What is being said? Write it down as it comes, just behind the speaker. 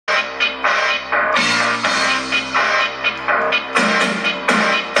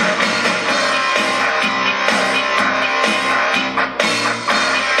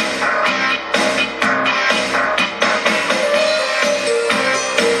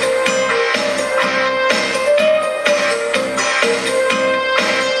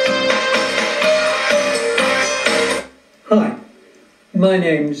My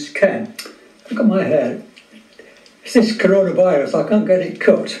name's Ken. Look at my hair. It's this coronavirus, I can't get it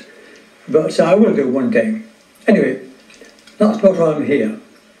cut, but I will do one day. Anyway, that's what I'm here.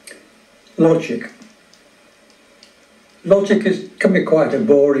 Logic. Logic can be quite a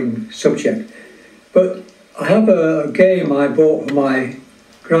boring subject, but I have a game I bought for my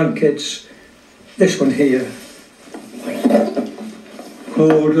grandkids, this one here,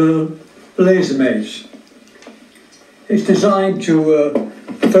 called Laser Maze. It's designed to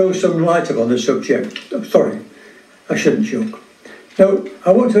throw some light upon the subject. Oh, sorry, I shouldn't joke. Now,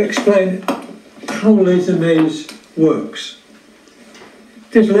 I want to explain how Laser Maze works.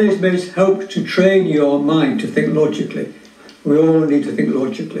 This Laser Maze helps to train your mind to think logically. We all need to think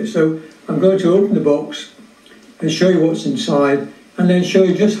logically. So I'm going to open the box and show you what's inside, and then show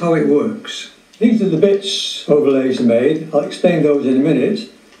you just how it works. These are the bits of Laser Maze. I'll explain those in a minute.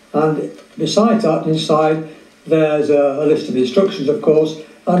 And besides that, inside there's a list of instructions, of course,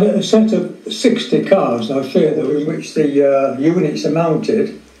 and a set of 60 cards. I'll show you those, in which the units are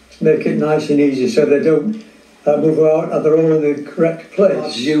mounted to make it nice and easy so they don't move out and they're all in the correct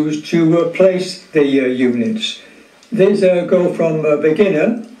place. Used to place the units. These go from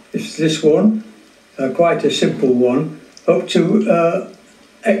beginner, it's this one, quite a simple one, up to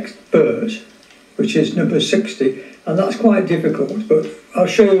expert, which is number 60, and that's quite difficult, but I'll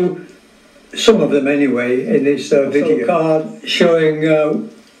show you some of them anyway in this video card showing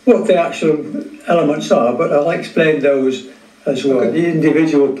what the actual elements are, but I'll explain those as well. The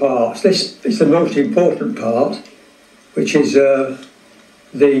individual parts. This is the most important part, which is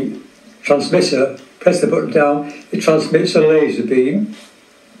the transmitter. Press the button down, it transmits a laser beam.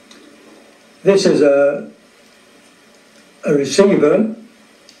 This is a receiver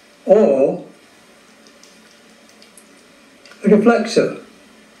or a reflector.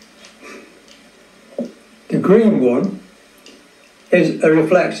 The green one is a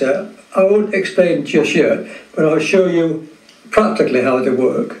reflector. I won't explain just yet, but I'll show you practically how they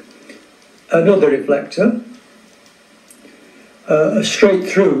work. Another reflector, a straight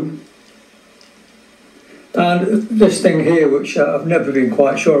through, and this thing here, which I've never been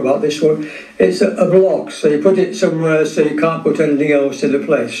quite sure about this one, it's a block, so you put it somewhere so you can't put anything else in the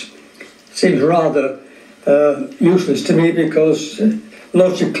place. Seems rather useless to me because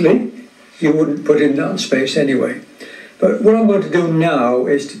logically you wouldn't put in that space anyway. But what I'm going to do now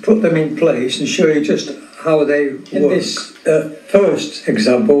is to put them in place and show you just how they work. In this first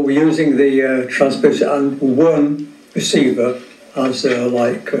example, we're using the transmitter and one receiver as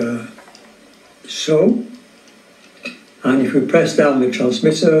so. And if we press down the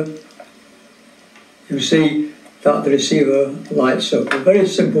transmitter, you see that the receiver lights up. A very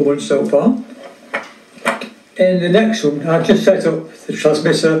simple one so far. In the next one, I've just set up the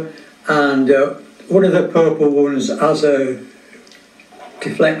transmitter and one of the purple ones as a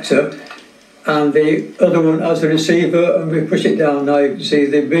deflector and the other one as a receiver, and we push it down now. You can see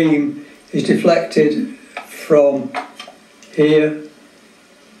the beam is deflected from here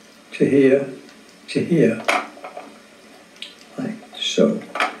to here to here, like so.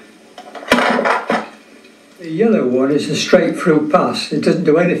 The yellow one is a straight through pass. It doesn't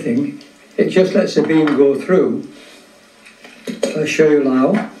do anything, it just lets the beam go through. I'll show you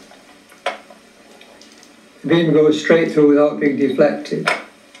now. The beam goes straight through without being deflected.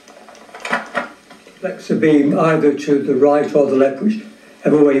 Deflects the beam either to the right or the left,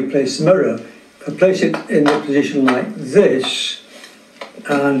 whichever way you place the mirror. If I place it in a position like this,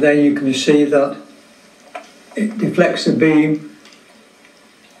 and then you can see that it deflects the beam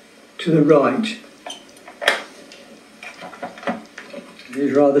to the right. It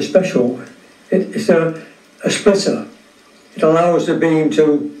is rather special. It's a splitter. It allows the beam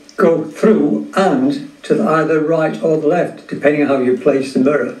to go through and to either right or the left, depending on how you place the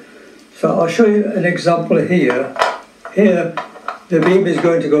mirror. So I'll show you an example here. Here, the beam is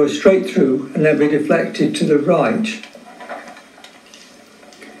going to go straight through and then be deflected to the right.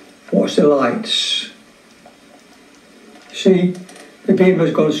 Watch the lights. See, the beam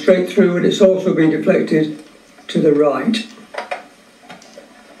has gone straight through and it's also been deflected to the right.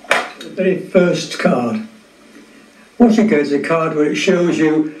 The very first card. What you get is a card where it shows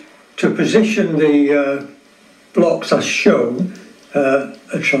you to position the blocks as shown,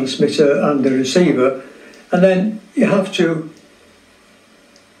 a transmitter and a receiver, and then you have to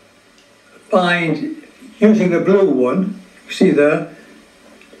find, using the blue one, you see there,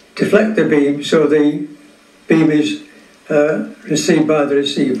 deflect the beam so the beam is received by the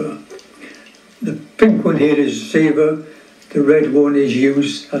receiver. The pink one here is receiver, the red one is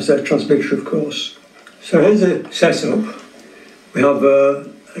used as a transmitter, of course. So here's the setup. We have a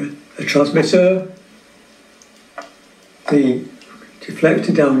transmitter, the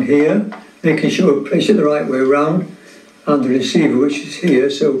deflector down here, making sure I place it the right way around, and the receiver, which is here,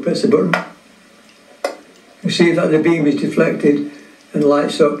 so press the button. You see that the beam is deflected and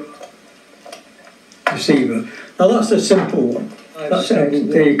lights up receiver. Now that's a simple one.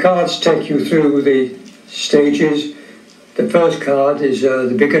 The cards take you through the stages. The first card is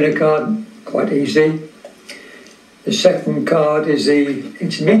the beginner card, quite easy. The second card is the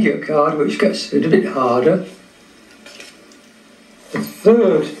intermediate card, which gets a little bit harder. The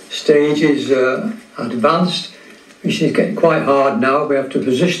third stage is advanced, which is getting quite hard now. We have to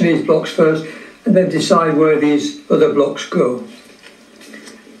position these blocks first and then decide where these other blocks go.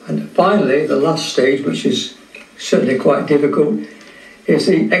 And finally, the last stage, which is certainly quite difficult, is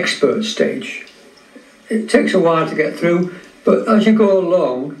the expert stage. It takes a while to get through, but as you go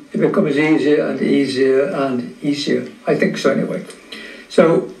along, it becomes easier and easier and easier. I think so anyway.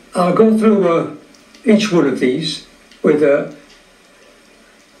 So I'll go through each one of these with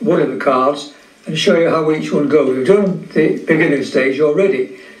one of the cards and show you how each one goes. We've done the beginning stage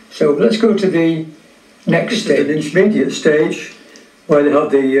already. So let's go to the next stage, an intermediate stage, where they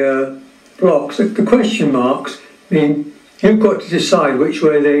have the blocks. The question marks mean you've got to decide which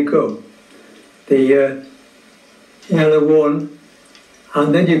way they go. The yellow one,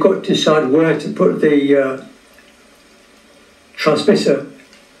 and then you've got to decide where to put the transmitter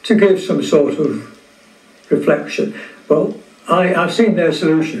to give some sort of reflection. Well, I've seen their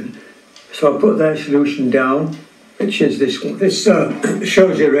solution, so I'll put their solution down, which is this one. This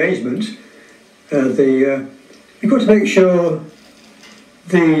shows the arrangement. You've got to make sure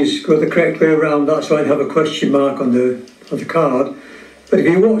these go the correct way around. That's why I have a question mark on the card. But if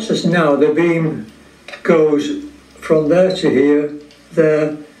you watch this now, the beam goes from there to here,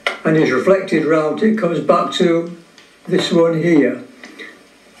 there, and is reflected round. It comes back to this one here.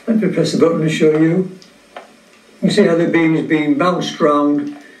 Let me press the button and show you. You can see how the beam is being bounced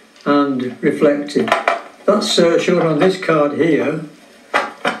round and reflected. That's shown on this card here.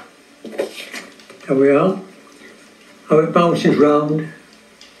 There we are. How it bounces round.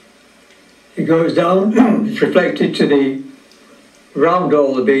 It goes down, it's reflected to the round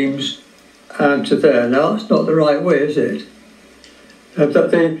all the beams and to there. Now that's not the right way, is it? I've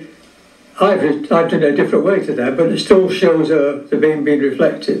done a different way to that, but it still shows the beam being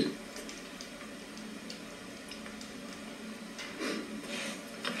reflected.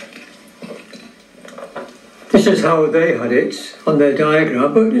 This is how they had it on their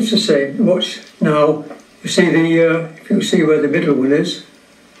diagram, but it's the same. Watch now. You see if you see where the middle one is.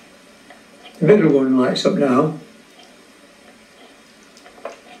 The middle one lights up now.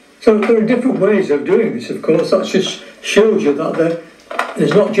 So there are different ways of doing this, of course. That just shows you that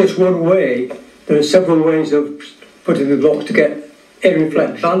there's not just one way. There are several ways of putting the blocks to get a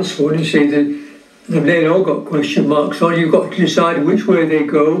reflection. Advanced one, you see they've all got question marks on. You've got to decide which way they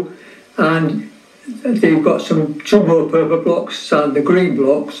go, and they've got two more purple blocks and the green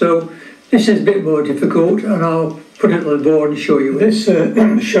block. So this is a bit more difficult, and I'll put it on the board and show you. This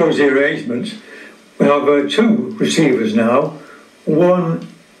shows the arrangement. We have two receivers now, one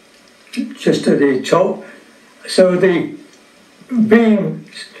just at the top. So the beam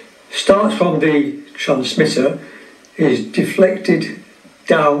starts from the transmitter, is deflected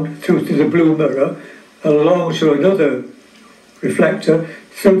down through to the blue mirror, along to another reflector,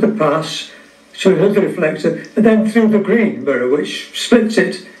 through the pass, to another reflector, and then through the green mirror, which splits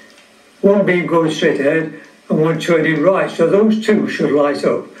it. One beam going straight ahead and one turning right, so those two should light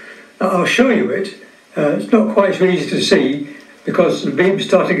up. Now, I'll show you it. It's not quite so easy to see because the beam's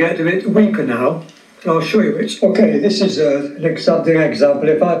starting to get a bit weaker now, so I'll show you it. Okay, this is an example.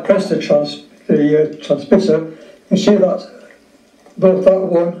 If I press the transmitter, you see that both that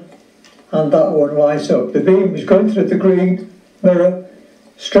one and that one light up. The beam is going through the green mirror,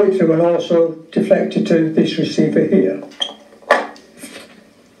 straight through, and also deflected to this receiver here.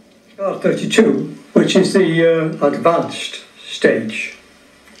 Card 32, which is the advanced stage.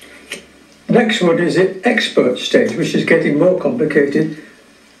 Next one is the expert stage, which is getting more complicated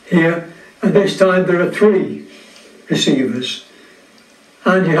here, and this time there are 3 receivers,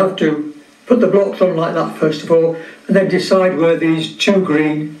 and you have to put the blocks on like that first of all, and then decide where these 2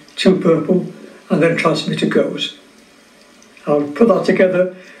 green, 2 purple, and then transmitter goes. I'll put that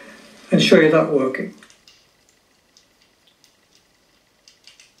together and show you that working.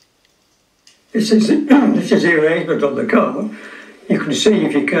 This is the arrangement on the card. You can see,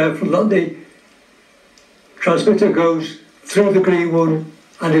 if you're careful, that the transmitter goes through the green one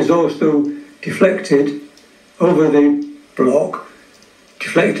and is also deflected over the block,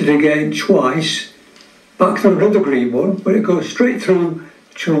 deflected again twice, back through another green one, but it goes straight through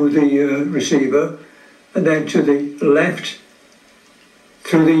to the receiver, and then to the left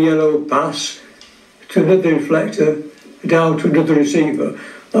through the yellow pass to another reflector down to another receiver.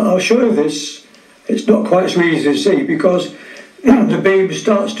 But I'll show you this. It's not quite so easy to see because the beam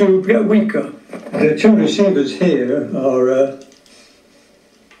starts to get weaker. The two receivers here are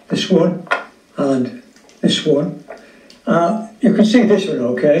this one and this one. You can see this one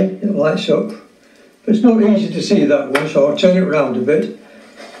okay, it lights up, but it's not easy to see that one, so I'll turn it around a bit.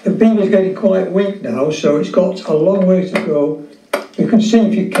 The beam is getting quite weak now, so it's got a long way to go. You can see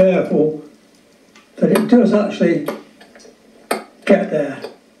if you're careful that it does actually get there.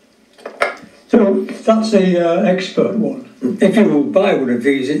 So that's the expert one. If you buy one of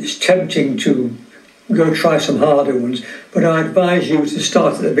these, it's tempting to go try some harder ones, but I advise you to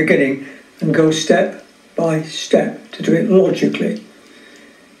start at the beginning and go step by step to do it logically.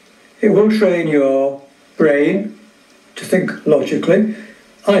 It will train your brain to think logically.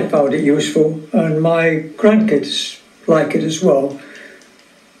 I found it useful and my grandkids like it as well.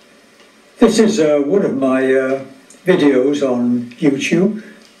 This is one of my videos on YouTube.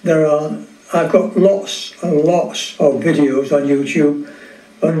 I've got lots and lots of videos on YouTube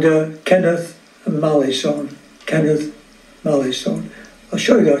under Kenneth Mallison. Kenneth Mallison. I'll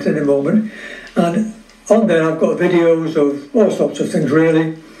show you that in a moment. And on there I've got videos of all sorts of things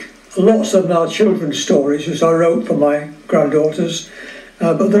really. Lots of them are children's stories which I wrote for my granddaughters.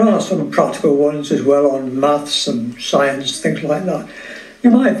 But there are some practical ones as well on maths and science, things like that.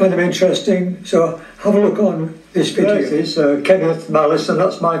 You might find them interesting, so have a look on this video. This is Kenneth Mallison,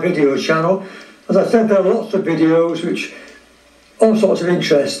 that's my video channel. As I said, there are lots of videos which, all sorts of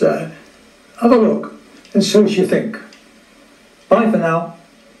interest there. Have a look and see what you think. Bye for now.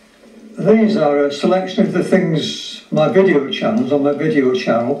 These are a selection of the things, my video channels, on my video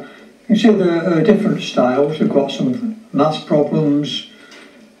channel. You see there are different styles. We've got some maths problems,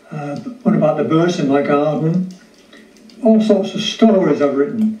 one about the birds in my garden, all sorts of stories I've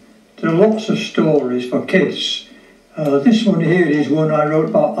written. There are lots of stories for kids. This one here is one I wrote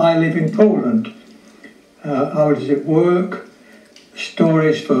about I Live in Poland. How does it work?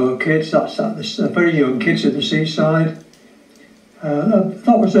 Stories for kids, that's very young kids at the seaside.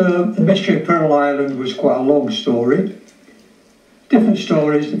 That was The Mystery of Pearl Island was quite a long story. Different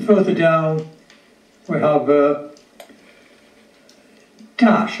stories, and further down we have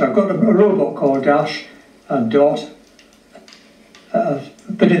Dash. I've got a robot called Dash and Dot. A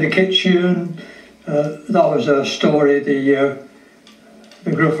bit in the kitchen, that was a story, the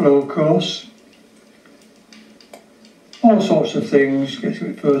Gruffalo course. All sorts of things, gets a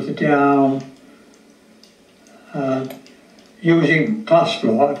bit further down. Using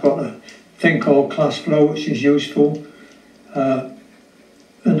ClassFlow, I've got a thing called ClassFlow which is useful.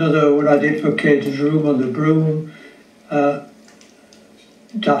 Another one I did for kids, Room on the Broom.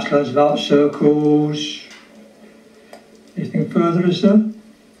 Dash learns about circles. Anything further is there?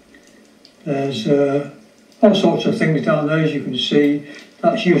 There's all sorts of things down there as you can see.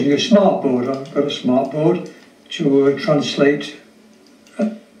 That's using a smartboard. I've got a smartboard to translate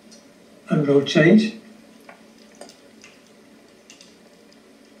and rotate.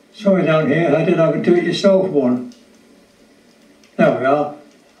 Sorry down here, I did have a do-it-yourself one. There we are.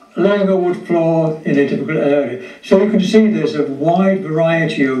 Laying a wood floor in a difficult area. So you can see there's a wide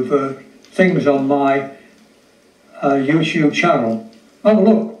variety of things on my YouTube channel. Have a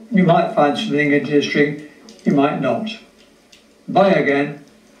look. You might find something interesting, you might not. Bye again.